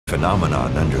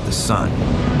phenomenon under the sun.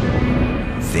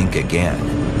 Think again.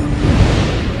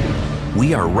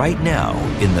 We are right now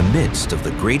in the midst of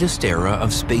the greatest era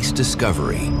of space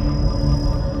discovery.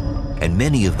 And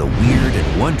many of the weird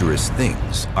and wondrous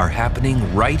things are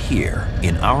happening right here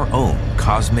in our own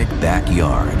cosmic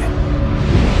backyard.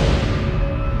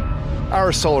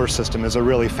 Our solar system is a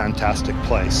really fantastic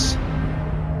place.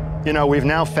 You know, we've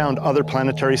now found other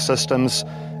planetary systems,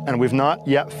 and we've not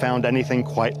yet found anything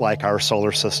quite like our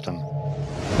solar system.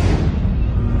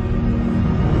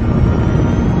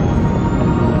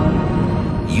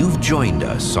 You've joined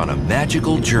us on a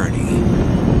magical journey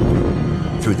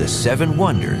through the 7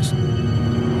 wonders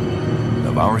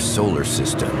of our solar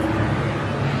system.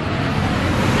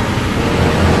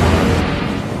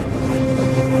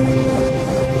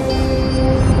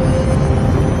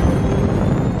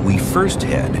 We first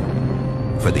head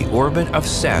for the orbit of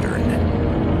Saturn.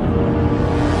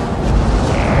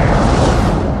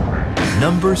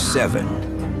 Number 7,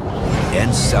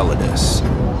 Enceladus.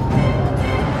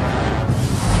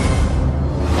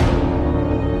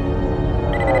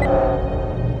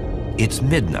 It's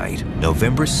midnight,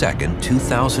 November 2nd,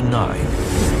 2009.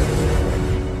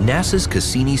 NASA's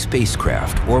Cassini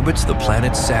spacecraft orbits the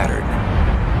planet Saturn.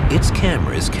 Its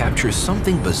cameras capture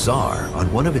something bizarre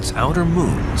on one of its outer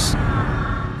moons,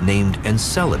 named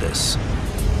Enceladus.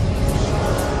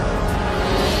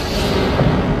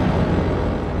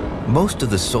 Most of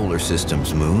the solar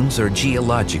system's moons are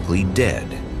geologically dead,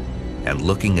 and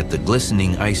looking at the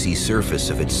glistening icy surface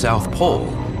of its south pole,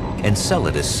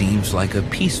 Enceladus seems like a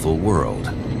peaceful world.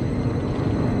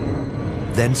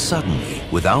 Then suddenly,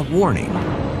 without warning,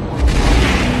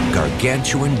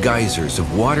 gargantuan geysers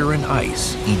of water and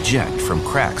ice eject from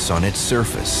cracks on its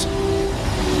surface.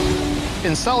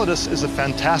 Enceladus is a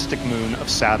fantastic moon of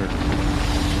Saturn.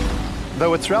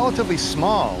 Though it's relatively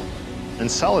small,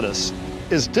 Enceladus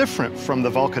is different from the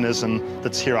volcanism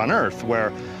that's here on Earth,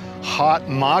 where hot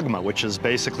magma, which is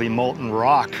basically molten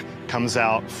rock, comes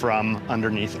out from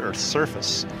underneath Earth's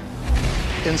surface.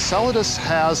 Enceladus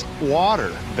has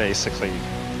water, basically,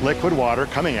 liquid water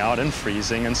coming out and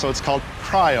freezing, and so it's called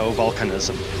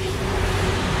cryovolcanism.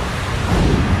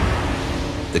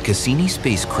 The Cassini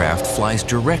spacecraft flies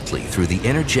directly through the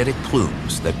energetic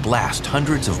plumes that blast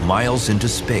hundreds of miles into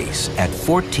space at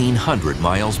 1,400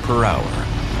 miles per hour.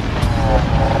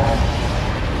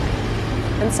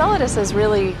 Enceladus has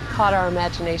really caught our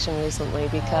imagination recently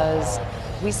because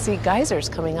we see geysers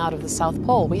coming out of the South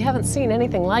Pole. We haven't seen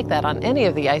anything like that on any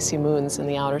of the icy moons in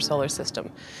the outer solar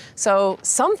system. So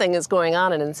something is going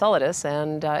on in Enceladus,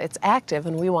 and it's active,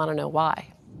 and we want to know why.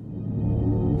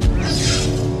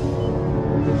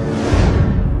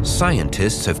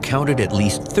 Scientists have counted at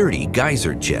least 30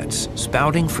 geyser jets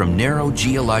spouting from narrow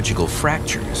geological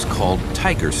fractures called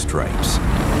tiger stripes,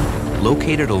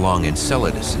 located along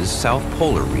Enceladus's south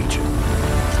polar region.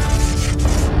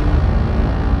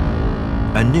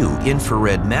 A new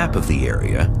infrared map of the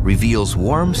area reveals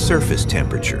warm surface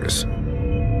temperatures.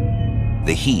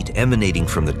 The heat emanating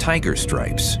from the tiger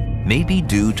stripes may be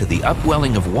due to the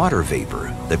upwelling of water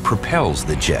vapor that propels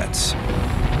the jets.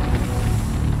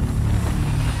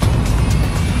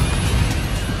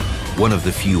 One of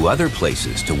the few other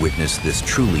places to witness this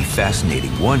truly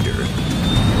fascinating wonder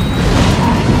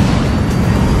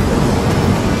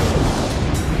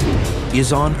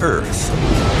is on Earth.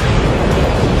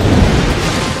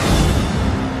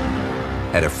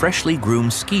 At a freshly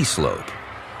groomed ski slope,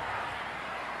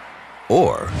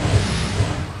 or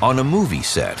on a movie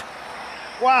set.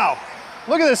 Wow,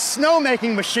 look at this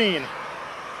snowmaking machine.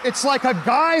 It's like a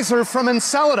geyser from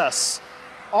Enceladus.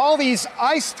 All these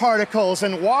ice particles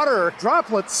and water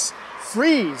droplets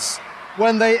freeze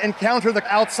when they encounter the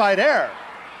outside air.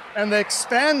 And the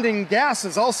expanding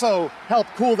gases also help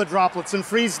cool the droplets and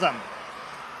freeze them.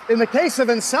 In the case of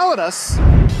Enceladus,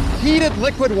 heated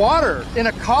liquid water in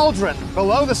a cauldron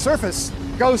below the surface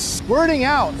goes squirting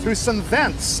out through some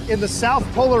vents in the south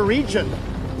polar region.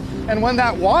 And when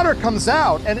that water comes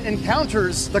out and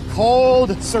encounters the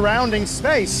cold surrounding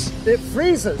space, it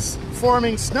freezes,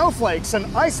 forming snowflakes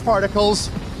and ice particles,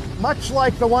 much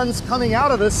like the ones coming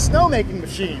out of this snowmaking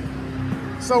machine.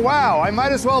 So wow, I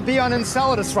might as well be on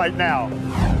Enceladus right now.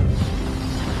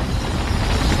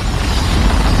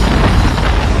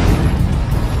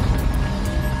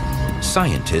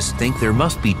 Scientists think there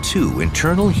must be 2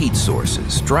 internal heat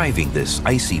sources driving this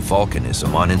icy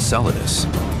volcanism on Enceladus.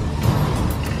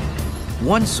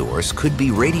 One source could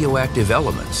be radioactive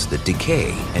elements that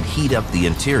decay and heat up the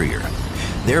interior,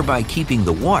 thereby keeping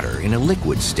the water in a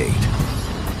liquid state.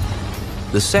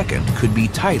 The second could be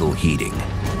tidal heating.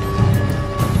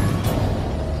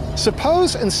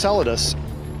 Suppose Enceladus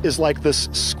is like this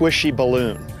squishy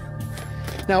balloon.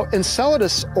 Now,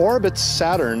 Enceladus orbits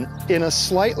Saturn in a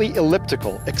slightly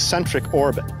elliptical, eccentric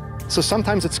orbit. So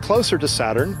sometimes it's closer to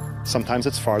Saturn, sometimes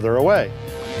it's farther away.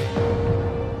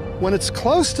 When it's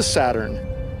close to Saturn,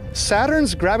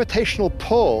 Saturn's gravitational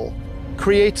pull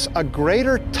creates a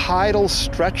greater tidal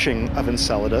stretching of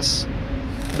Enceladus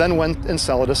than when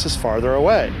Enceladus is farther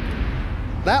away.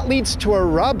 That leads to a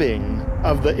rubbing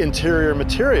of the interior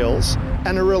materials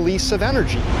and a release of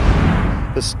energy.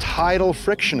 This tidal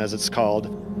friction, as it's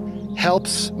called,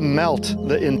 helps melt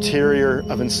the interior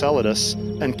of Enceladus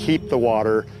and keep the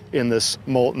water in this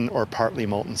molten or partly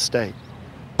molten state.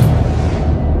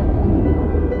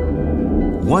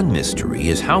 One mystery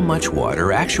is how much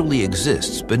water actually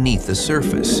exists beneath the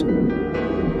surface.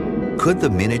 Could the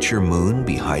miniature moon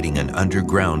be hiding an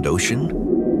underground ocean?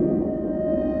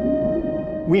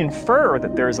 We infer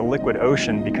that there is a liquid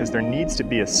ocean because there needs to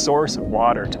be a source of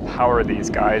water to power these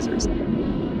geysers.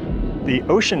 The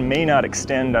ocean may not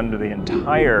extend under the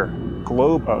entire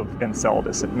globe of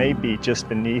Enceladus. It may be just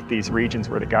beneath these regions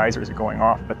where the geysers are going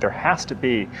off, but there has to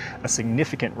be a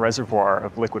significant reservoir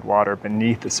of liquid water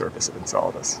beneath the surface of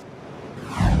Enceladus.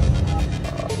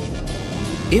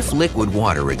 If liquid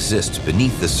water exists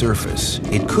beneath the surface,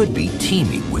 it could be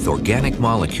teeming with organic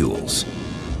molecules.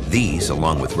 These,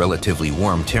 along with relatively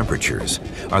warm temperatures,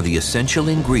 are the essential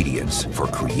ingredients for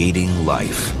creating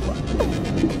life.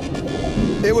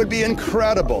 It would be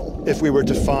incredible if we were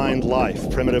to find life,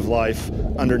 primitive life,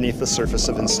 underneath the surface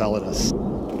of Enceladus.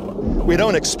 We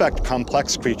don't expect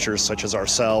complex creatures such as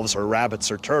ourselves or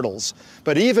rabbits or turtles,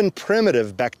 but even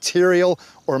primitive bacterial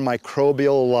or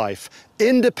microbial life,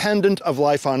 independent of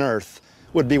life on Earth,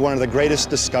 would be one of the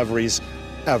greatest discoveries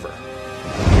ever.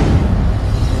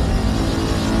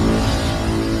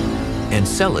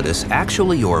 Enceladus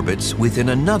actually orbits within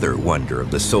another wonder of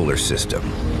the solar system.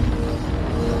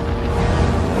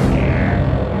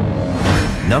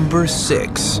 Number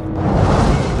 6,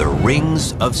 the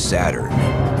rings of Saturn.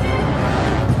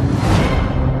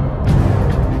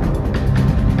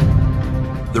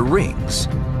 The rings,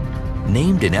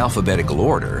 named in alphabetical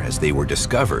order as they were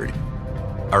discovered,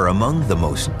 are among the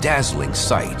most dazzling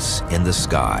sights in the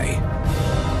sky.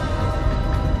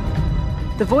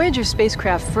 The Voyager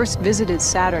spacecraft first visited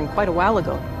Saturn quite a while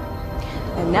ago.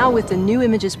 And now with the new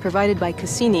images provided by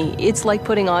Cassini, it's like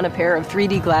putting on a pair of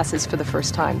 3D glasses for the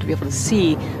first time to be able to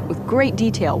see with great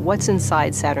detail what's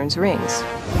inside Saturn's rings.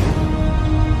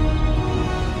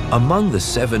 Among the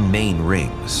 7 main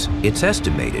rings, it's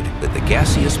estimated that the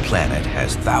gaseous planet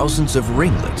has thousands of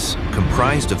ringlets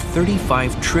comprised of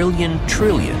 35 trillion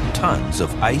tons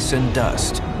of ice and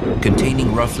dust,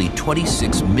 containing roughly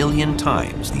 26 million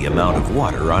times the amount of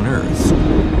water on Earth.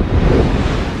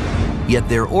 Yet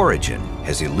their origin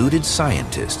has eluded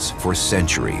scientists for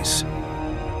centuries.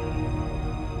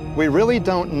 We really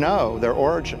don't know their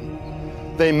origin.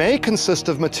 They may consist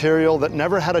of material that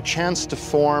never had a chance to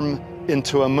form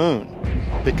into a moon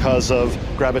because of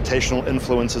gravitational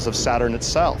influences of Saturn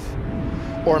itself.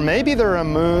 Or maybe they're a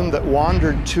moon that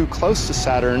wandered too close to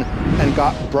Saturn and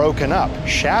got broken up,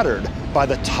 shattered by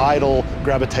the tidal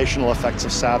gravitational effects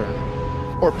of Saturn.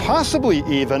 Or possibly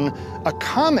even a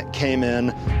comet came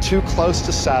in too close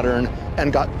to Saturn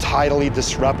and got tidally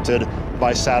disrupted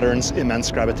by Saturn's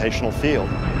immense gravitational field.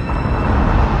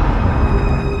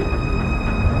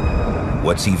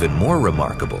 What's even more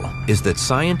remarkable is that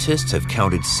scientists have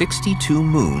counted 62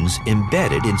 moons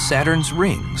embedded in Saturn's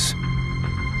rings.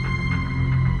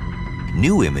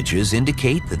 New images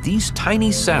indicate that these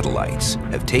tiny satellites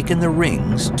have taken the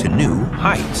rings to new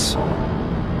heights.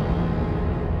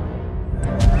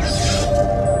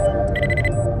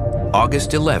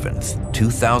 August 11th,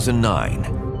 2009.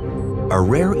 A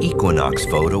rare equinox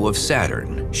photo of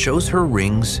Saturn shows her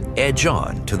rings edge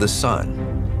on to the sun.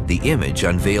 The image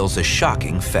unveils a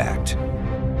shocking fact.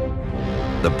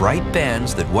 The bright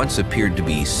bands that once appeared to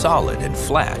be solid and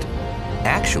flat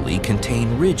actually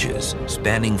contain ridges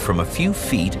spanning from a few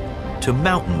feet to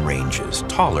mountain ranges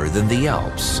taller than the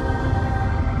Alps.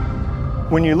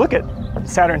 When you look at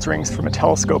Saturn's rings from a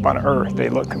telescope on Earth, they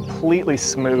look completely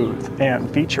smooth and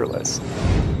featureless.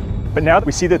 But now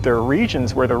we see that there are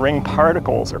regions where the ring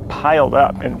particles are piled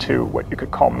up into what you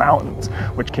could call mountains,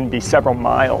 which can be several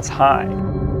miles high.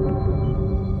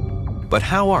 But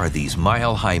how are these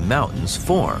mile-high mountains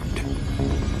formed?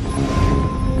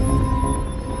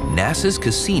 NASA's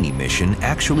Cassini mission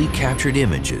actually captured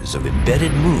images of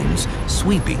embedded moons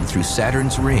sweeping through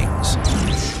Saturn's rings,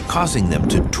 causing them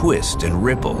to twist and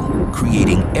ripple,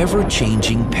 creating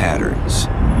ever-changing patterns.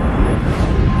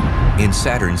 In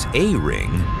Saturn's A ring,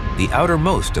 the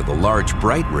outermost of the large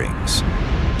bright rings,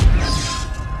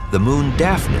 the moon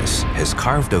Daphnis has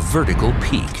carved a vertical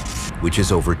peak, which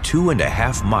is over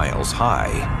 2.5 miles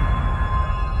high.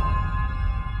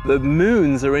 The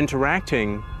moons are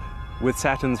interacting with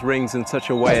Saturn's rings in such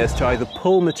a way as to either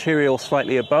pull material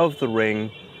slightly above the ring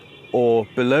or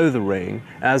below the ring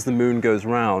as the moon goes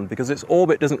round, because its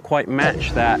orbit doesn't quite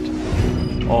match that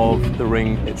of the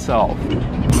ring itself.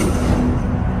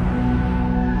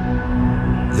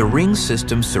 The ring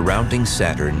system surrounding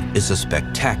Saturn is a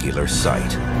spectacular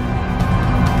sight.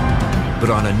 But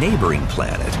on a neighboring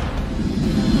planet,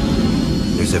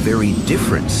 there's a very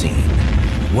different scene,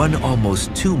 one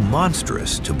almost too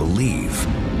monstrous to believe.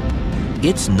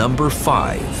 It's number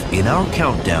 5 in our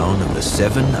countdown of the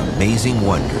 7 amazing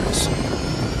wonders.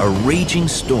 A raging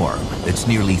storm that's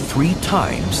nearly 3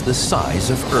 times the size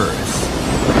of Earth.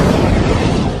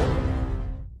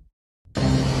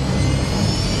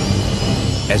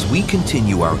 As we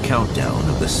continue our countdown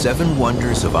of the 7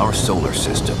 wonders of our solar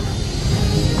system,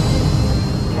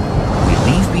 we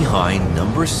leave behind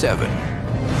number 7,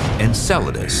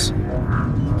 Enceladus,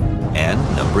 and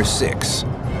number 6,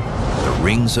 the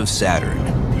rings of Saturn.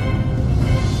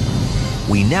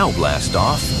 We now blast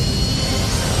off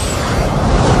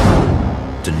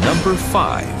to number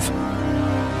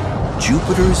 5,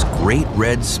 Jupiter's Great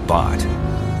Red Spot.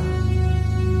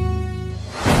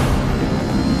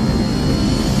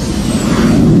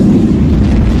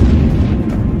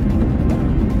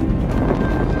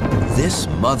 This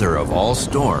mother of all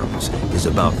storms is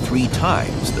about 3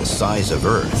 times the size of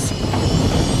Earth.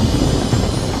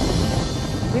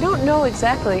 We don't know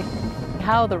exactly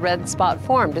how the red spot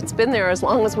formed. It's been there as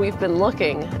long as we've been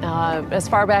looking, as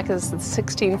far back as the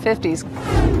 1650s.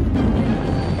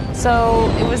 So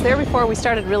it was there before we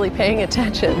started really paying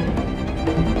attention.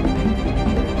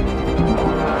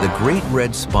 The Great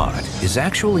Red Spot is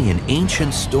actually an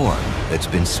ancient storm that's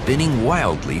been spinning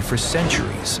wildly for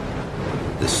centuries.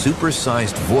 The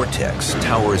supersized vortex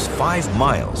towers 5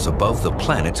 miles above the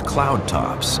planet's cloud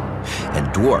tops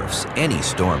and dwarfs any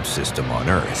storm system on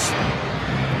Earth.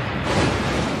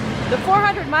 The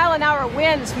 400-mile-an-hour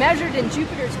winds measured in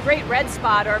Jupiter's Great Red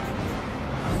Spot are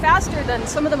faster than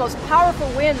some of the most powerful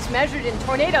winds measured in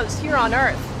tornadoes here on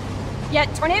Earth.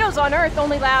 Yet tornadoes on Earth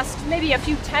only last maybe a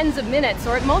few tens of minutes,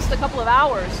 or at most a couple of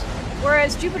hours,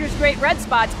 whereas Jupiter's Great Red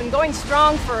Spot's been going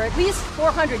strong for at least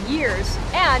 400 years,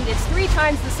 and it's 3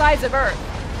 times the size of Earth.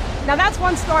 Now that's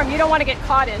one storm you don't want to get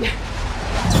caught in.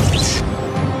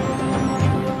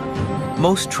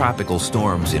 Most tropical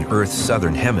storms in Earth's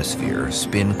southern hemisphere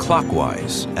spin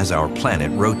clockwise as our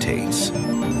planet rotates.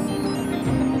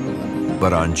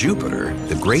 But on Jupiter,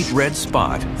 the Great Red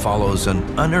Spot follows an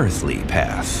unearthly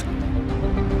path.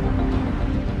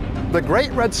 The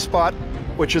Great Red Spot,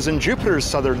 which is in Jupiter's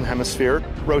southern hemisphere,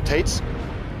 rotates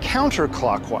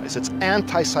counterclockwise. It's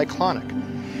anticyclonic.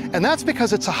 And that's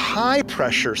because it's a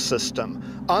high-pressure system,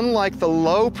 unlike the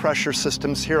low-pressure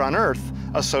systems here on Earth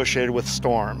associated with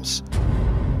storms.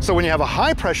 So when you have a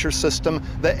high-pressure system,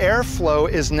 the airflow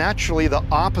is naturally the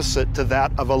opposite to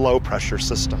that of a low-pressure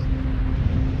system.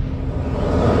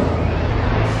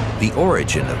 The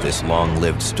origin of this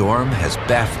long-lived storm has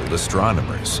baffled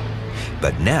astronomers.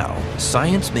 But now,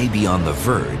 science may be on the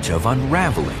verge of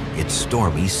unraveling its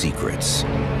stormy secrets.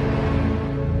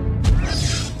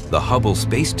 The Hubble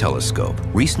Space Telescope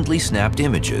recently snapped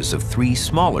images of 3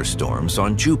 smaller storms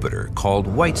on Jupiter called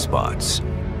white spots.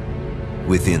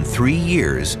 Within 3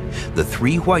 years, the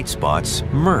 3 white spots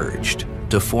merged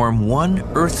to form one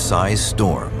Earth-sized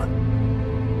storm.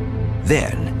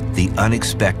 Then, the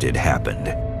unexpected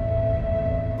happened.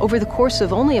 Over the course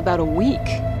of only about a week,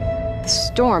 the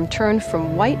storm turned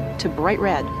from white to bright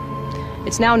red.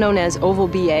 It's now known as Oval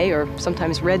BA, or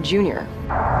sometimes Red Junior.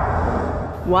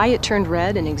 Why it turned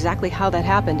red and exactly how that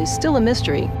happened is still a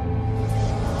mystery.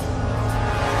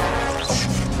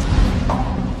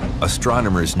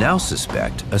 Astronomers now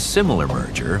suspect a similar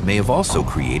merger may have also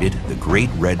created the Great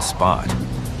Red Spot.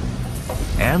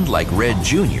 And like Red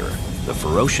Junior, the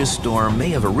ferocious storm may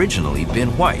have originally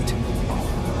been white.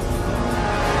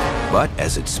 But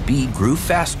as its speed grew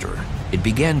faster, it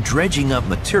began dredging up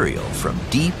material from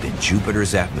deep in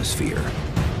Jupiter's atmosphere.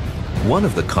 One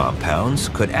of the compounds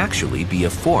could actually be a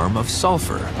form of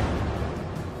sulfur.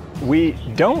 We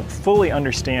don't fully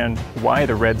understand why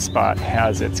the red spot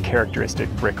has its characteristic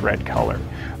brick red color,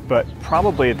 but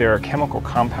probably there are chemical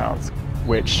compounds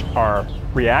which are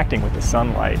reacting with the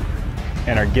sunlight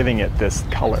and are giving it this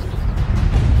color.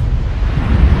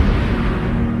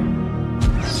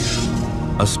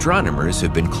 Astronomers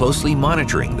have been closely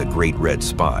monitoring the Great Red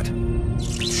Spot.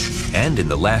 And in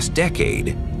the last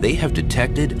decade, they have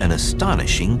detected an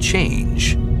astonishing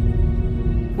change.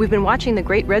 We've been watching the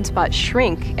Great Red Spot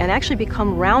shrink and actually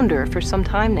become rounder for some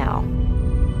time now.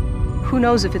 Who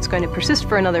knows if it's going to persist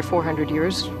for another 400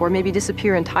 years or maybe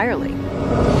disappear entirely.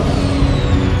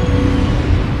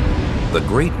 The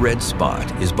Great Red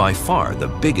Spot is by far the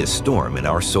biggest storm in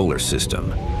our solar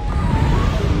system.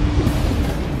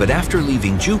 But after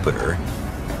leaving Jupiter,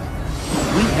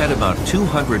 we head about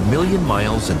 200 million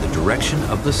miles in the direction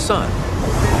of the Sun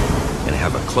and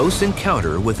have a close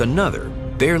encounter with another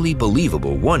barely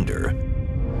believable wonder.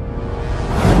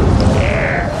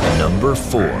 Number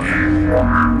 4,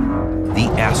 the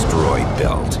asteroid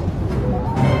belt.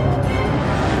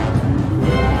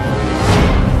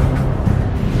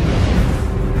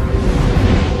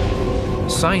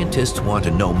 Scientists want to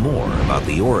know more about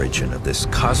the origin of this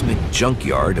cosmic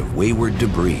junkyard of wayward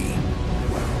debris,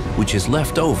 which is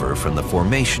left over from the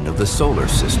formation of the solar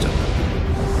system.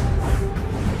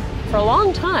 For a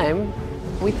long time,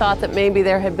 we thought that maybe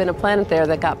there had been a planet there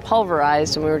that got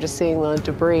pulverized and we were just seeing the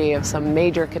debris of some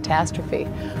major catastrophe.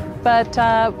 But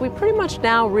we pretty much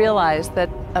now realize that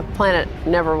a planet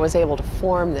never was able to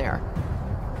form there.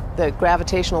 The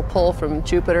gravitational pull from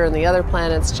Jupiter and the other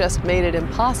planets just made it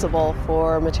impossible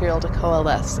for material to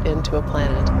coalesce into a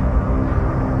planet.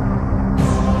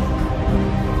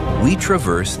 We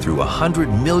traverse through 100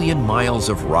 million miles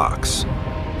of rocks,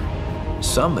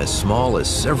 some as small as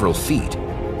several feet,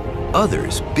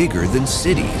 others bigger than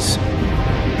cities.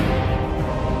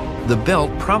 The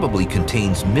belt probably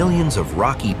contains millions of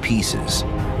rocky pieces.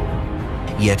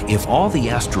 Yet if all the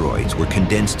asteroids were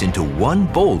condensed into one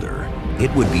boulder,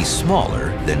 it would be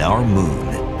smaller than our moon.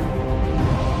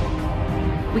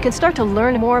 We can start to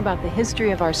learn more about the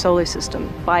history of our solar system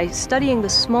by studying the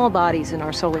small bodies in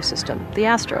our solar system, the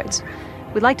asteroids.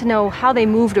 We'd like to know how they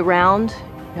moved around,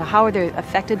 how are they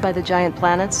affected by the giant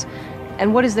planets,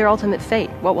 and what is their ultimate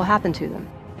fate? What will happen to them?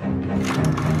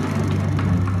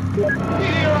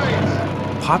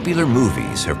 Popular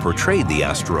movies have portrayed the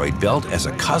asteroid belt as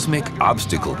a cosmic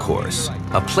obstacle course,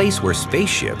 a place where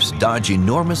spaceships dodge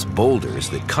enormous boulders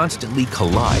that constantly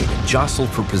collide and jostle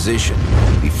for position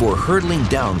before hurtling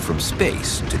down from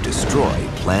space to destroy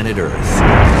planet Earth.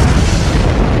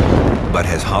 But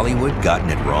has Hollywood gotten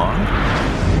it wrong?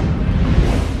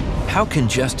 How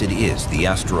congested is the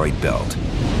asteroid belt?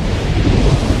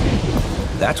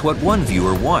 That's what one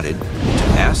viewer wanted to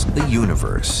ask the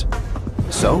universe.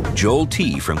 So Joel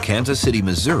T. from Kansas City,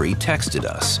 Missouri texted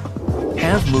us.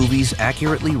 Have movies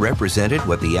accurately represented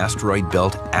what the asteroid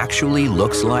belt actually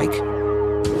looks like?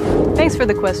 Thanks for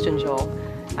the question, Joel.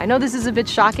 I know this is a bit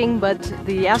shocking, but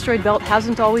the asteroid belt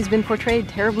hasn't always been portrayed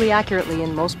terribly accurately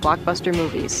in most blockbuster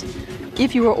movies.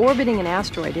 If you were orbiting an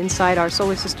asteroid inside our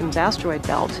solar system's asteroid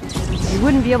belt, you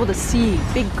wouldn't be able to see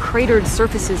big cratered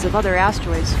surfaces of other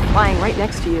asteroids flying right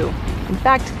next to you. In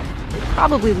fact, they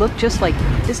probably look just like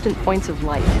distant points of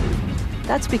light.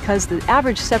 That's because the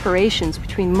average separations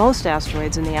between most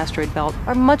asteroids in the asteroid belt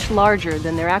are much larger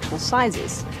than their actual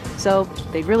sizes, so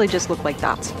they really just look like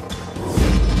dots.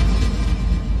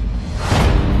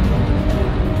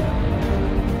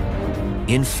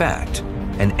 In fact,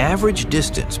 an average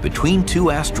distance between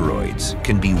two asteroids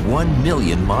can be 1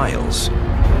 million miles.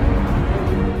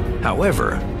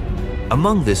 However,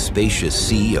 among this spacious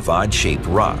sea of odd-shaped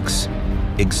rocks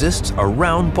exists a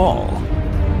round ball.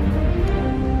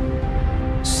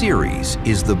 Ceres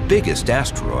is the biggest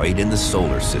asteroid in the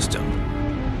solar system.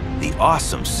 The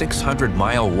awesome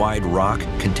 600-mile-wide rock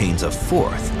contains a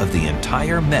fourth of the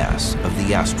entire mass of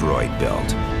the asteroid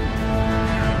belt.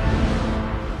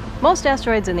 Most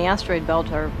asteroids in the asteroid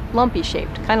belt are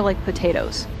lumpy-shaped, kind of like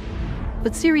potatoes.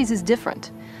 But Ceres is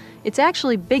different. It's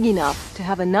actually big enough to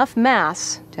have enough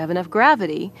mass, to have enough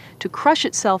gravity, to crush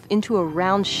itself into a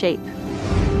round shape.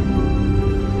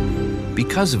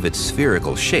 Because of its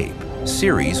spherical shape,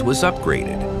 Ceres was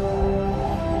upgraded.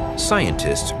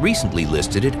 Scientists recently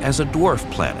listed it as a dwarf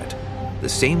planet, the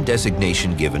same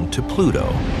designation given to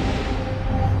Pluto.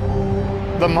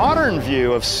 The modern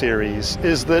view of Ceres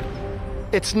is that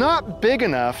it's not big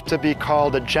enough to be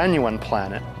called a genuine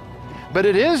planet, but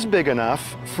it is big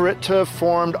enough for it to have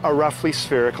formed a roughly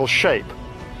spherical shape,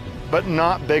 but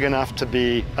not big enough to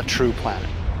be a true planet.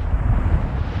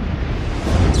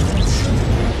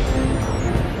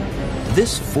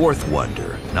 This fourth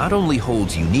wonder not only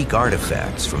holds unique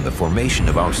artifacts from the formation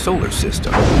of our solar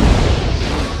system,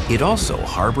 it also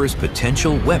harbors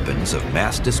potential weapons of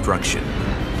mass destruction.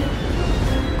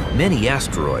 Many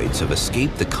asteroids have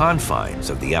escaped the confines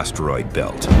of the asteroid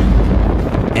belt.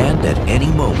 And at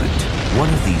any moment, one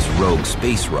of these rogue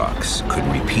space rocks could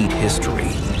repeat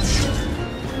history.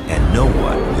 And no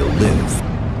one will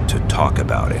live to talk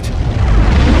about it.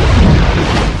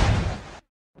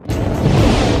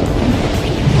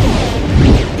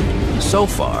 So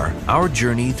far, our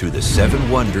journey through the 7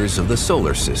 wonders of the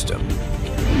solar system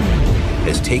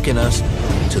has taken us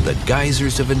to the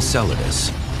geysers of Enceladus,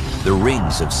 the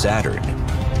rings of Saturn,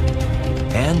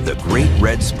 and the Great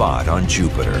Red Spot on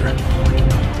Jupiter.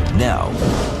 Now,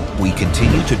 we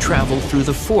continue to travel through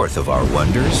the 4th of our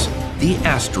wonders, the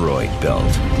asteroid belt.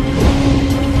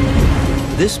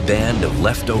 This band of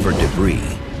leftover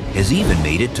debris has even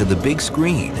made it to the big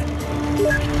screen.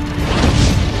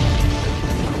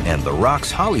 And the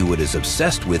rocks Hollywood is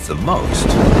obsessed with the most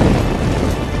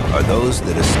are those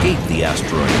that escape the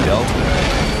asteroid belt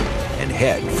and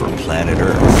head for planet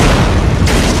Earth.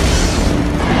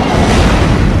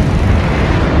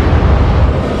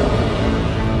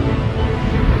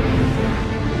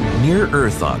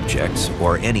 Near-Earth objects,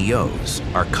 or NEOs,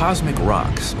 are cosmic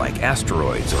rocks like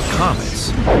asteroids or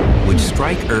comets, which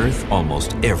strike Earth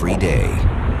almost every day.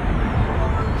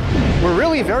 We're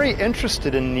really very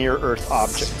interested in near-Earth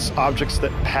objects, objects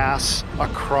that pass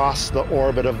across the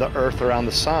orbit of the Earth around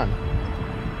the Sun,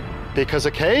 because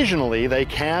occasionally they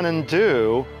can and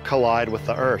do collide with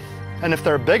the Earth. And if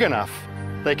they're big enough,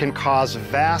 they can cause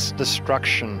vast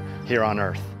destruction here on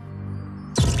Earth.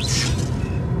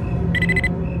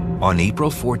 On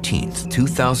April 14th,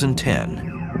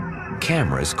 2010,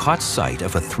 cameras caught sight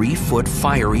of a 3-foot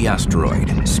fiery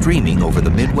asteroid streaming over the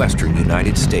Midwestern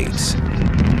United States.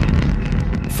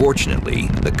 Fortunately,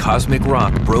 the cosmic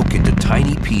rock broke into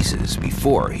tiny pieces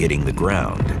before hitting the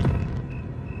ground.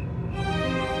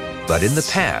 But in the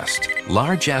past,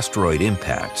 large asteroid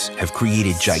impacts have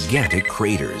created gigantic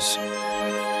craters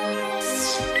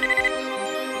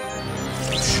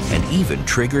and even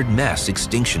triggered mass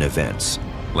extinction events,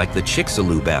 like the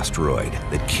Chicxulub asteroid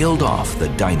that killed off the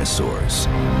dinosaurs.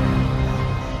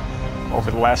 Over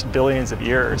the last billions of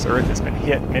years, Earth has been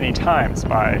hit many times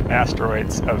by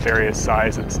asteroids of various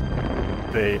sizes.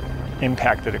 The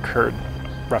impact that occurred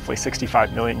roughly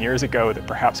 65 million years ago that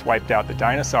perhaps wiped out the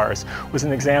dinosaurs was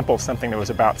an example of something that was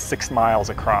about 6 miles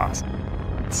across.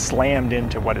 It slammed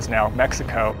into what is now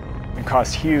Mexico and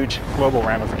caused huge global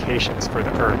ramifications for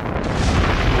the Earth.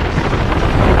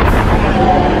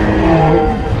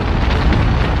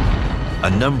 A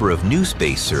number of new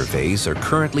space surveys are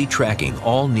currently tracking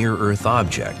all near-Earth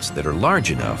objects that are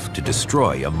large enough to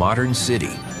destroy a modern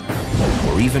city,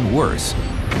 or even worse,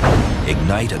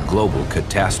 ignite a global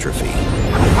catastrophe.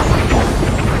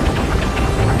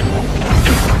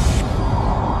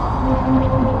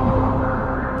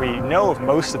 We know of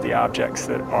most of the objects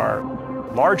that are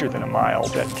larger than a mile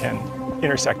that can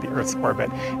intersect the Earth's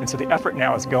orbit. And so the effort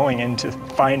now is going into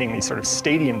finding these sort of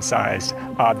stadium-sized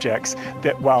objects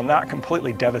that, while not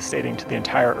completely devastating to the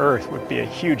entire Earth, would be a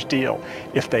huge deal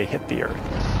if they hit the Earth.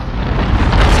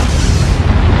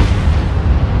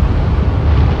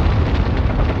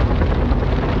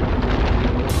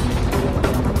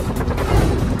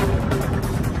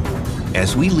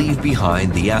 As we leave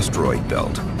behind the asteroid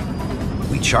belt,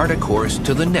 we chart a course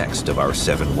to the next of our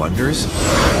 7 wonders,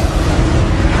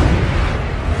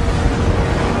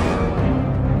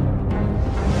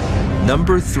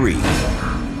 Number 3,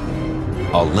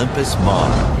 Olympus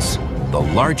Mons, the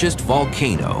largest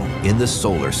volcano in the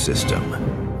solar system.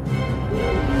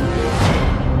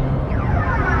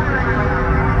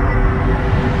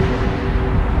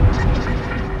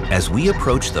 As we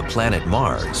approach the planet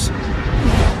Mars,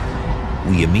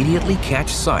 we immediately catch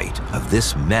sight of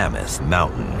this mammoth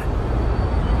mountain.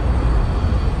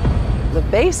 The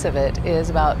base of it is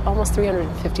about almost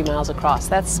 350 miles across.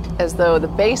 That's as though the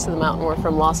base of the mountain were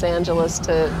from Los Angeles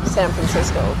to San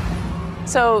Francisco.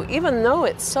 So even though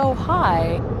it's so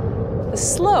high, the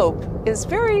slope is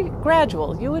very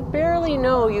gradual. You would barely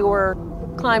know you were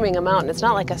climbing a mountain. It's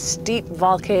not like a steep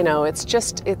volcano. It's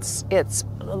just, it's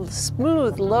a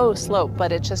smooth, low slope,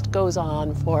 but it just goes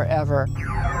on forever.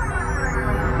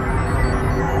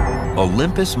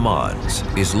 Olympus Mons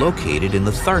is located in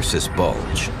the Tharsis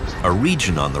Bulge, a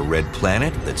region on the red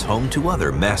planet that's home to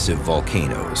other massive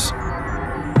volcanoes.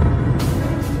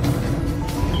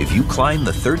 If you climb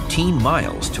the 13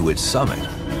 miles to its summit,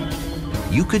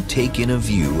 you could take in a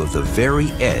view of the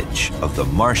very edge of the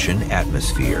Martian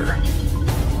atmosphere.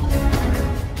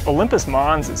 Olympus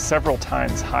Mons is several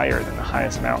times higher than the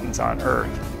highest mountains on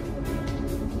Earth,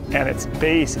 and its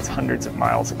base is hundreds of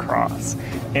miles across.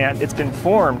 And it's been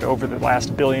formed over the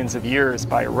last billions of years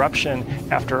by eruption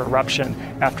after eruption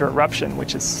after eruption,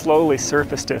 which has slowly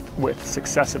surfaced it with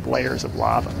successive layers of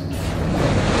lava.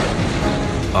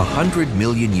 100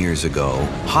 million years ago,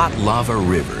 hot lava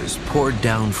rivers poured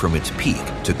down from its peak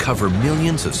to cover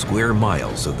millions of square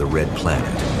miles of the red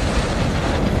planet.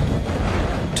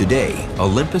 Today,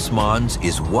 Olympus Mons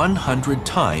is 100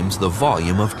 times the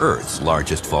volume of Earth's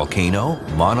largest volcano,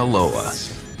 Mauna Loa,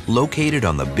 located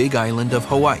on the Big Island of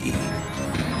Hawaii.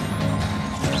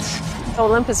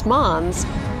 Olympus Mons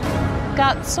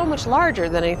got so much larger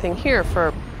than anything here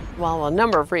for, well, a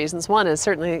number of reasons. One is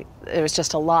certainly there was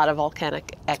just a lot of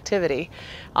volcanic activity.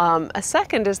 A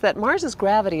second is that Mars's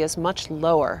gravity is much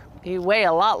lower. You weigh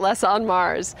a lot less on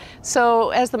Mars.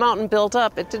 So as the mountain built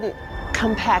up, it didn't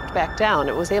compact back down.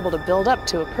 It was able to build up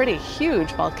to a pretty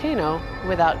huge volcano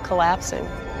without collapsing.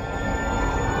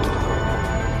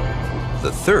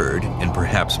 The third, and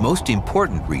perhaps most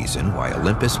important reason why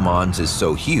Olympus Mons is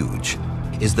so huge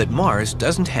is that Mars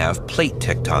doesn't have plate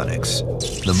tectonics,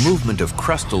 the movement of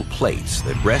crustal plates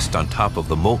that rest on top of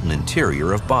the molten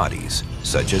interior of bodies,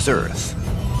 such as Earth.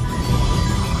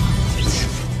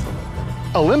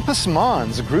 Olympus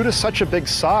Mons grew to such a big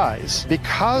size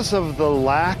because of the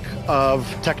lack of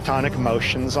tectonic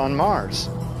motions on Mars.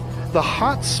 The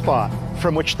hot spot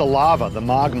from which the lava, the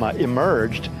magma,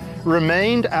 emerged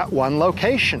remained at one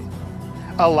location,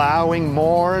 allowing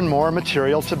more and more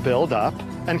material to build up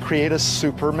and create a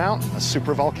super mountain, a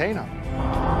super volcano.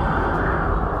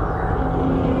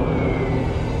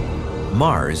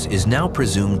 Mars is now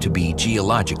presumed to be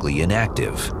geologically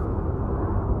inactive.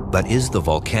 But is the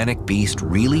volcanic beast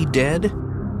really dead,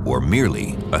 or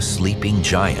merely a sleeping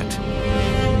giant?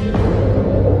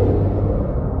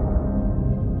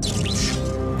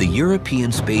 The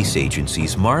European Space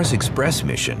Agency's Mars Express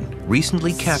mission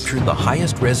recently captured the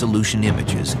highest resolution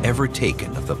images ever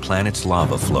taken of the planet's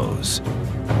lava flows.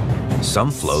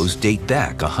 Some flows date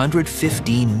back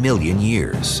 115 million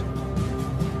years,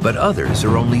 but others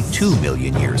are only 2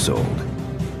 million years old.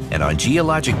 And on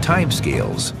geologic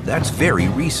timescales, that's very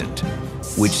recent,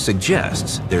 which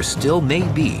suggests there still may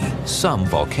be some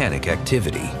volcanic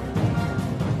activity.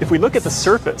 If we look at the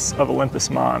surface of Olympus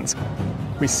Mons,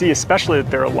 we see especially that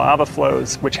there are lava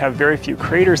flows which have very few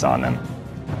craters on them.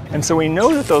 And so we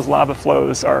know that those lava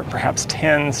flows are perhaps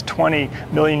 10, 20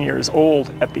 million years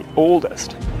old at the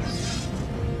oldest.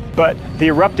 But the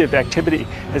eruptive activity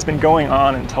has been going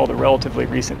on until the relatively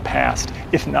recent past,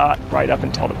 if not right up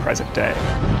until the present day.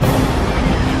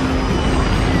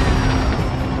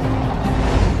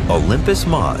 Olympus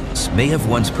Mons may have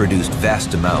once produced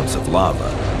vast amounts of lava,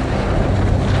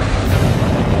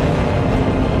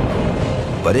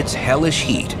 but its hellish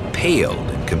heat paled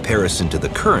in comparison to the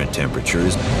current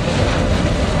temperatures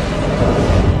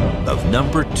of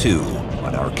number 2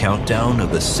 on our countdown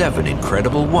of the 7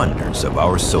 incredible wonders of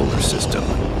our solar system.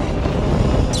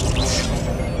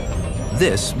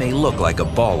 This may look like a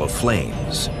ball of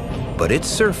flames, but its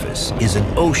surface is an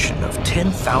ocean of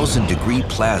 10,000-degree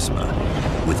plasma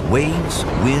with waves,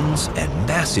 winds, and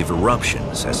massive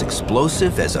eruptions as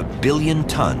explosive as 1 billion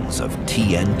tons of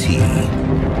TNT.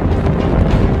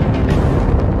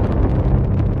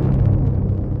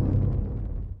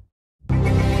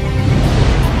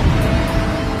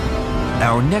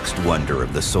 Our next wonder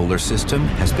of the solar system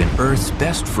has been Earth's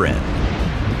best friend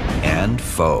and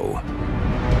foe.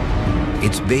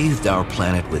 It's bathed our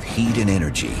planet with heat and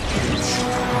energy,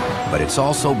 but it's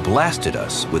also blasted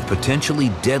us with potentially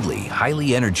deadly,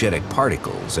 highly energetic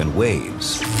particles and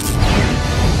waves.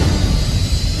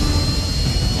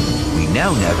 We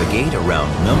now navigate around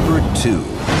number 2,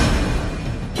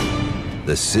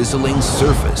 the sizzling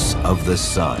surface of the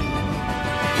Sun.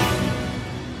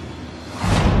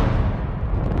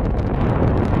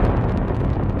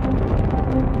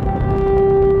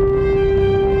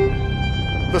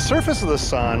 The surface of the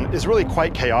Sun is really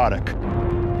quite chaotic.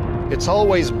 It's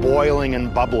always boiling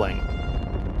and bubbling.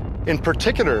 In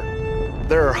particular,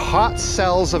 there are hot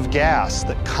cells of gas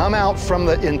that come out from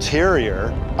the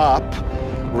interior up,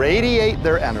 radiate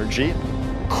their energy,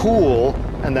 cool,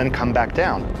 and then come back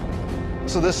down.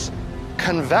 So this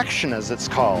convection, as it's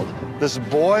called, this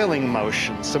boiling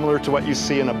motion, similar to what you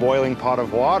see in a boiling pot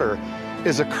of water,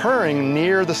 is occurring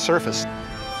near the surface.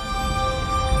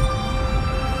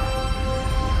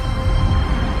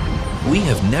 We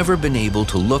have never been able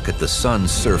to look at the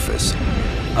Sun's surface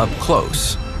up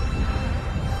close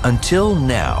until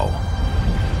now.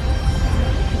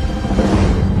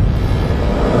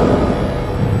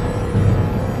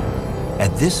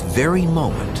 At this very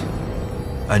moment,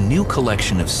 a new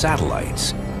collection of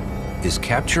satellites is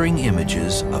capturing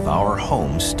images of our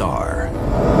home star.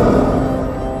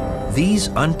 These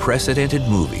unprecedented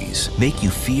movies make you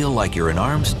feel like you're an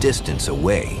arm's distance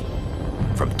away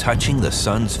from touching the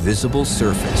Sun's visible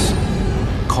surface,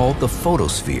 called the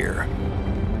photosphere.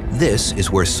 This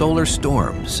is where solar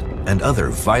storms and other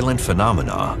violent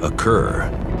phenomena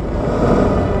occur.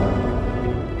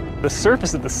 The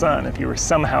surface of the sun, if you were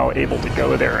somehow able to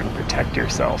go there and protect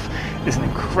yourself, is an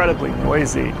incredibly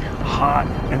noisy, hot,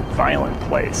 and violent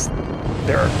place.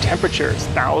 There are temperatures,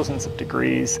 thousands of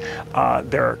degrees.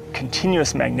 There are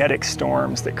continuous magnetic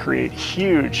storms that create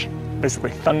huge,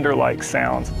 basically thunder-like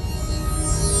sounds.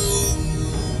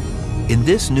 In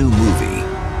this new movie,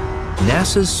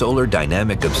 NASA's Solar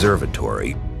Dynamic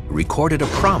Observatory recorded a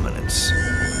prominence.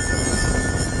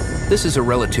 This is a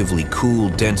relatively cool,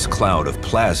 dense cloud of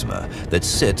plasma that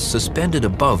sits suspended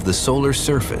above the solar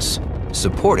surface,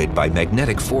 supported by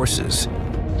magnetic forces.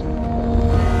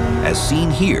 As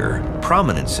seen here,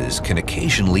 prominences can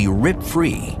occasionally rip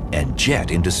free and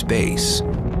jet into space.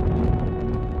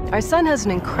 Our sun has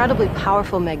an incredibly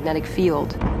powerful magnetic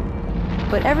field.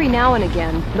 But every now and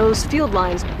again, those field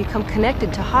lines become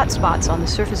connected to hot spots on the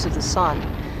surface of the sun.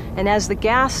 And as the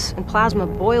gas and plasma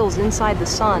boils inside the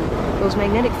sun, those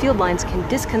magnetic field lines can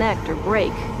disconnect or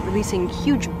break, releasing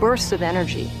huge bursts of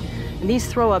energy. And these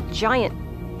throw up giant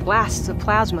blasts of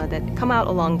plasma that come out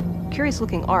along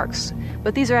curious-looking arcs.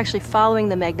 But these are actually following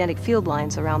the magnetic field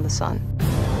lines around the sun.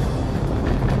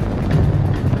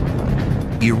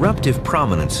 Eruptive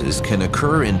prominences can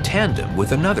occur in tandem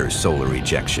with another solar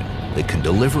ejection that can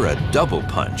deliver a double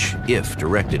punch if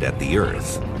directed at the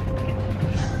Earth.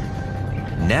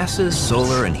 NASA's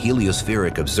Solar and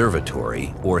Heliospheric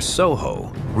Observatory, or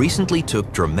SOHO, recently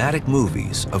took dramatic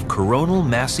movies of coronal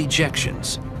mass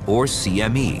ejections, or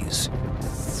CMEs.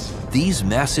 These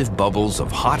massive bubbles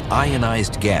of hot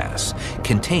ionized gas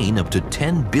contain up to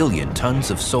 10 billion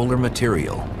tons of solar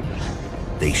material.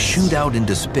 They shoot out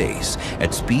into space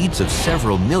at speeds of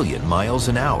several million miles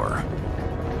an hour.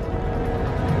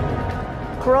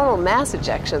 Coronal mass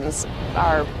ejections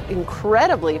are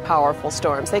incredibly powerful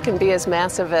storms. They can be as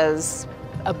massive as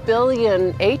 1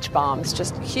 billion H-bombs,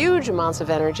 just huge amounts of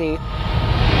energy.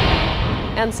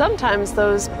 And sometimes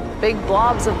those big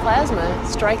blobs of plasma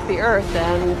strike the Earth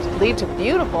and lead to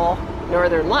beautiful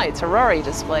northern lights, aurora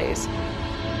displays.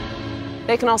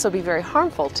 They can also be very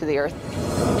harmful to the Earth.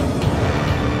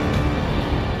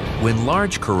 When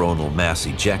large coronal mass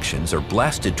ejections are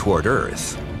blasted toward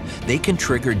Earth, they can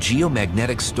trigger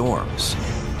geomagnetic storms.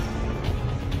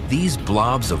 These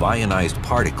blobs of ionized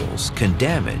particles can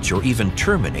damage or even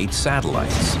terminate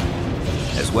satellites,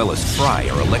 as well as fry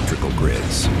our electrical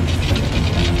grids.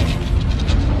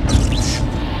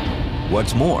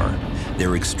 What's more,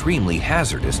 they're extremely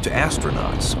hazardous to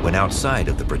astronauts when outside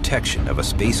of the protection of a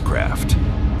spacecraft.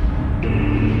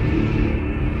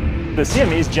 The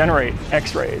CMEs generate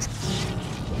X-rays.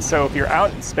 So if you're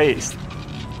out in space,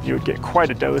 you would get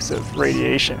quite a dose of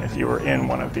radiation if you were in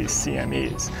one of these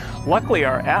CMEs. Luckily,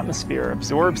 our atmosphere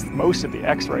absorbs most of the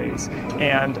X-rays,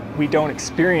 and we don't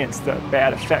experience the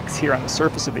bad effects here on the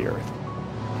surface of the Earth.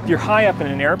 If you're high up in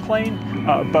an airplane,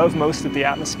 above most of the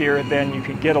atmosphere, then you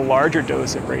can get a larger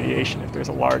dose of radiation if there's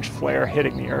a large flare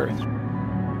hitting the Earth.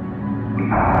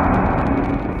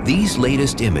 These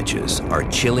latest images are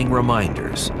chilling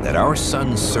reminders that our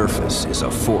sun's surface is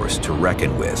a force to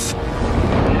reckon with.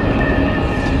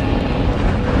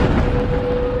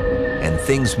 And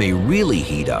things may really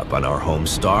heat up on our home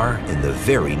star in the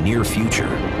very near future.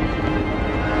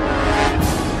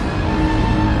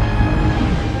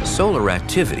 Solar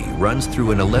activity runs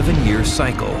through an 11-year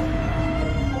cycle.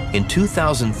 In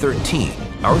 2013,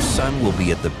 our sun will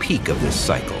be at the peak of this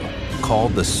cycle,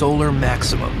 called the solar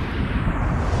maximum.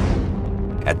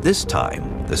 At this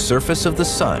time, the surface of the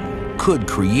sun could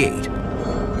create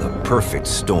the perfect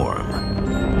storm.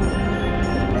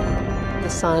 The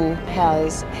sun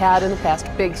has had in the past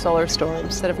big solar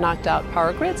storms that have knocked out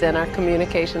power grids and our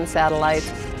communication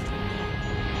satellites.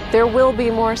 There will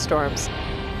be more storms.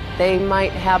 They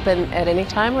might happen at any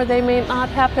time, or they may not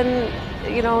happen,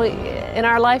 in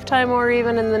our lifetime or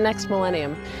even in the next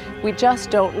millennium. We just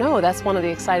don't know. That's one of the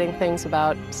exciting things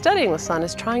about studying the sun,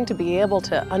 is trying to be able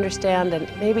to understand and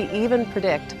maybe even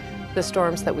predict the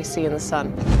storms that we see in the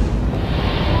sun.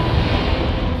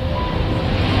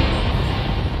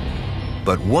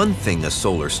 But one thing a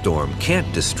solar storm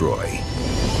can't destroy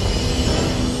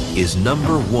is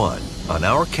number 1 on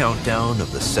our countdown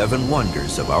of the 7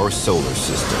 wonders of our solar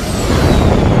system.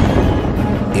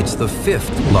 It's the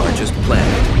 5th largest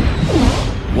planet.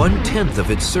 1/10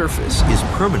 of its surface is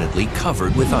permanently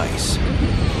covered with ice,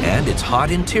 and its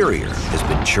hot interior has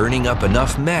been churning up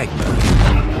enough magma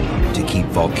to keep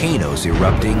volcanoes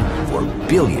erupting for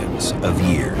billions of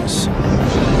years.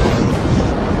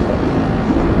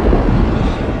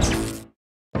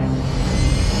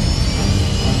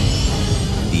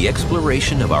 The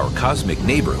exploration of our cosmic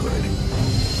neighborhood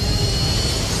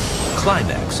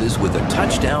climaxes with a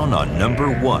touchdown on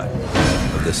number 1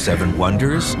 of the 7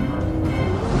 wonders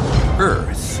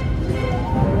Earth.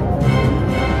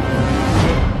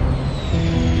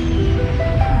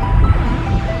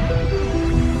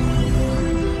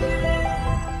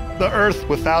 The Earth,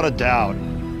 without a doubt,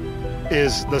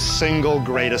 is the single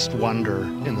greatest wonder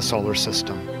in the solar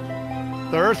system.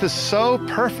 The Earth is so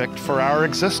perfect for our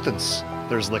existence.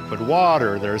 There's liquid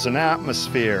water, there's an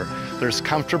atmosphere, there's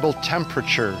comfortable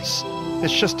temperatures.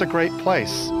 It's just a great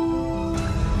place.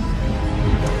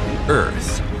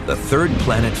 Earth, the third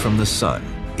planet from the Sun,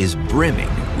 is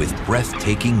brimming with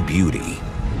breathtaking beauty.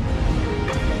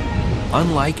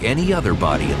 Unlike any other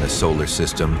body in the solar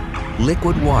system,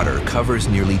 liquid water covers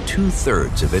nearly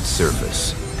 2/3 of its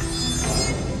surface.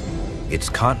 Its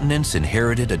continents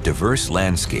inherited a diverse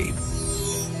landscape,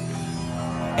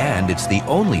 and it's the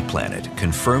only planet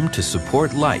confirmed to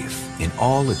support life in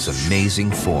all its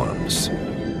amazing forms.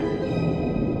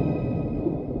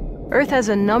 Earth has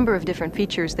a number of different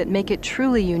features that make it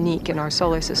truly unique in our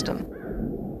solar system.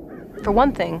 For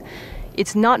one thing,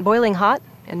 it's not boiling hot,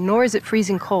 and nor is it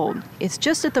freezing cold. It's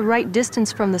just at the right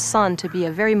distance from the sun to be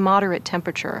a very moderate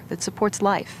temperature that supports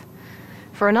life.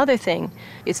 For another thing,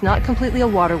 it's not completely a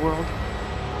water world,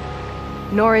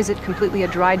 nor is it completely a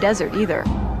dry desert either.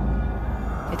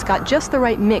 It's got just the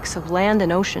right mix of land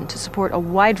and ocean to support a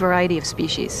wide variety of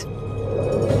species.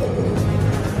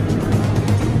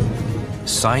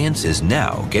 Science is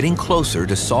now getting closer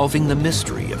to solving the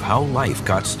mystery of how life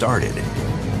got started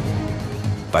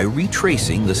by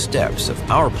retracing the steps of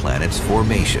our planet's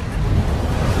formation.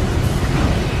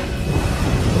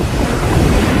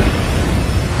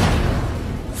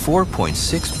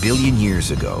 $4.6 billion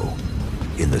years ago,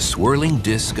 in the swirling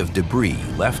disk of debris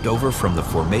left over from the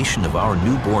formation of our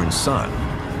newborn sun,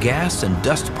 gas and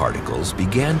dust particles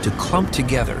began to clump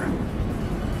together.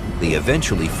 They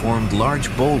eventually formed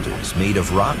large boulders made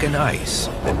of rock and ice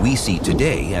that we see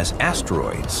today as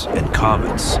asteroids and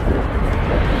comets.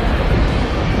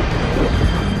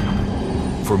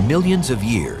 For millions of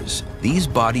years, these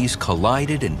bodies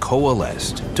collided and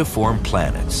coalesced to form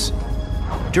planets.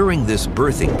 During this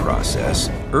birthing process,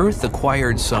 Earth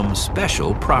acquired some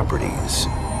special properties.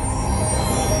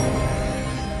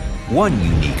 One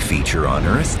unique feature on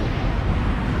Earth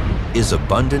is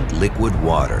abundant liquid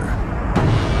water.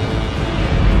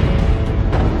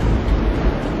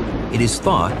 It is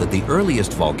thought that the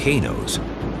earliest volcanoes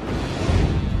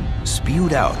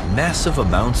spewed out massive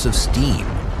amounts of steam,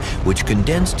 which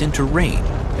condensed into rain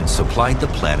and supplied the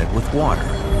planet with water.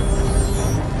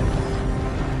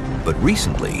 But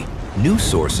recently, new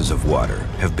sources of water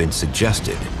have been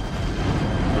suggested.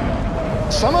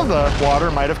 Some of the water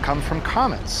might have come from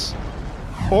comets,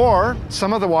 or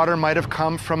some of the water might have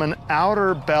come from an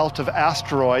outer belt of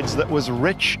asteroids that was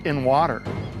rich in water.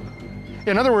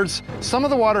 In other words, some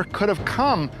of the water could have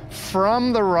come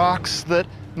from the rocks that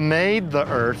made the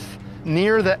Earth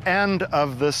near the end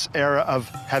of this era of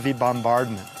heavy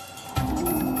bombardment.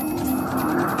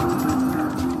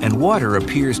 And water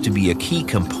appears to be a key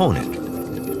component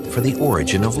for the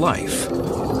origin of life.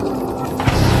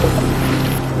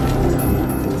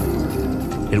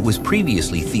 It was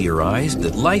previously theorized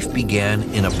that life began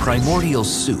in a primordial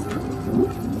soup,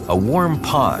 a warm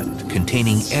pond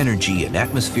containing energy and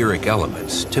atmospheric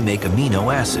elements to make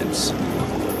amino acids.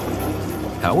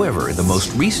 However, the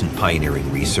most recent pioneering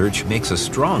research makes a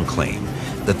strong claim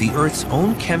that the Earth's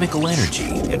own chemical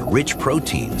energy and rich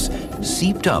proteins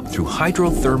seeped up through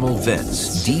hydrothermal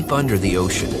vents deep under the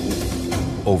ocean.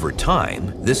 Over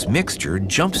time, this mixture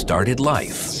jump-started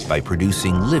life by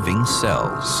producing living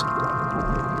cells.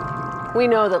 We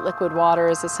know that liquid water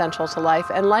is essential to life,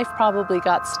 and life probably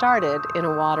got started in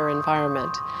a water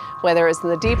environment. Whether it's in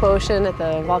the deep ocean at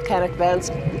the volcanic vents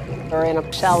or in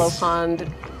a shallow pond,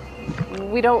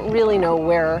 we don't really know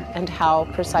where and how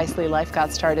precisely life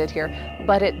got started here,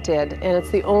 but it did, and it's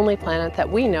the only planet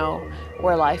that we know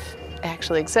where life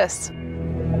actually exists.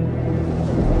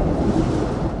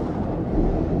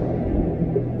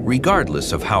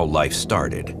 Regardless of how life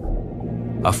started,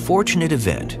 a fortunate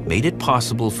event made it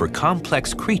possible for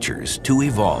complex creatures to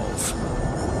evolve.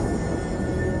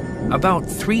 About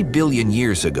 3 billion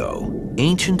years ago,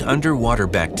 ancient underwater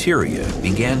bacteria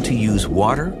began to use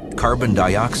water, carbon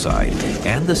dioxide,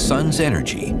 and the sun's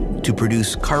energy to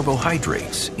produce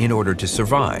carbohydrates in order to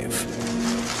survive.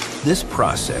 This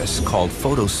process, called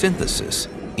photosynthesis,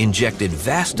 injected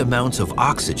vast amounts of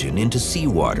oxygen into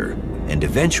seawater and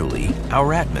eventually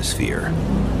our atmosphere.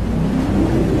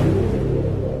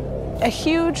 A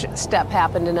huge step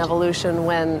happened in evolution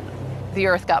when the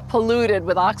Earth got polluted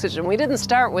with oxygen. We didn't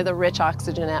start with a rich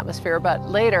oxygen atmosphere, but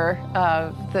later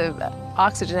the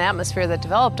oxygen atmosphere that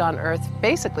developed on Earth,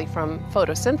 basically from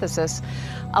photosynthesis,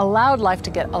 allowed life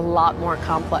to get a lot more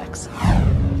complex.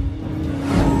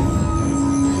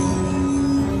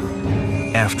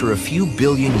 After a few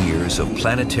billion years of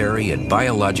planetary and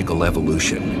biological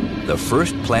evolution, the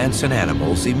first plants and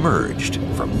animals emerged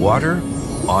from water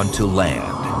onto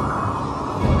land.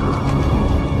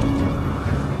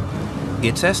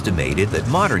 It's estimated that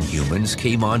modern humans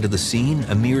came onto the scene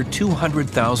a mere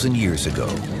 200,000 years ago.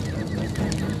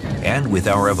 And with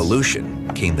our evolution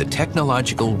came the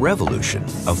technological revolution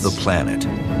of the planet.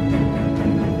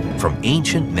 From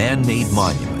ancient man-made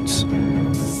monuments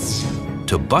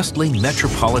to bustling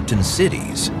metropolitan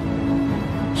cities,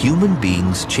 human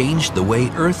beings changed the way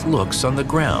Earth looks on the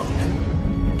ground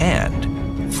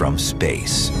and from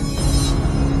space.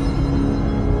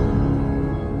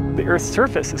 The Earth's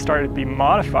surface has started to be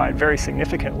modified very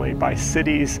significantly by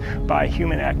cities, by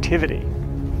human activity.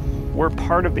 We're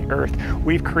part of the Earth.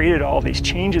 We've created all these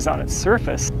changes on its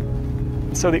surface.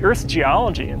 So the Earth's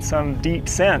geology, in some deep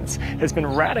sense, has been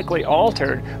radically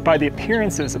altered by the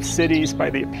appearances of cities, by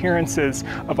the appearances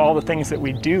of all the things that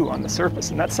we do on the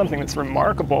surface. And that's something that's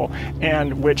remarkable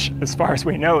and which, as far as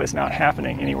we know, is not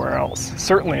happening anywhere else.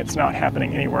 Certainly it's not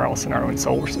happening anywhere else in our own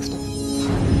solar system.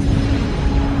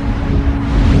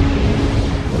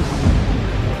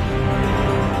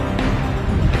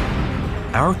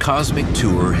 Our cosmic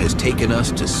tour has taken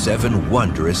us to 7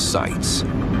 wondrous sights.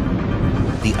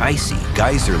 The icy,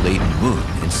 geyser-laden moon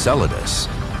Enceladus,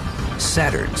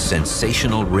 Saturn's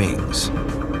sensational rings,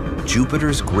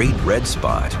 Jupiter's great red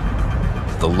spot,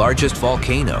 the largest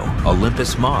volcano,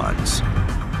 Olympus Mons,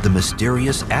 the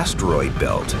mysterious asteroid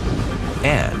belt,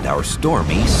 and our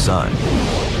stormy sun.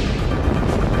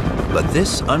 But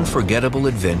this unforgettable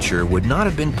adventure would not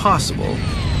have been possible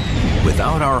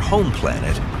without our home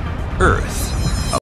planet, Earth.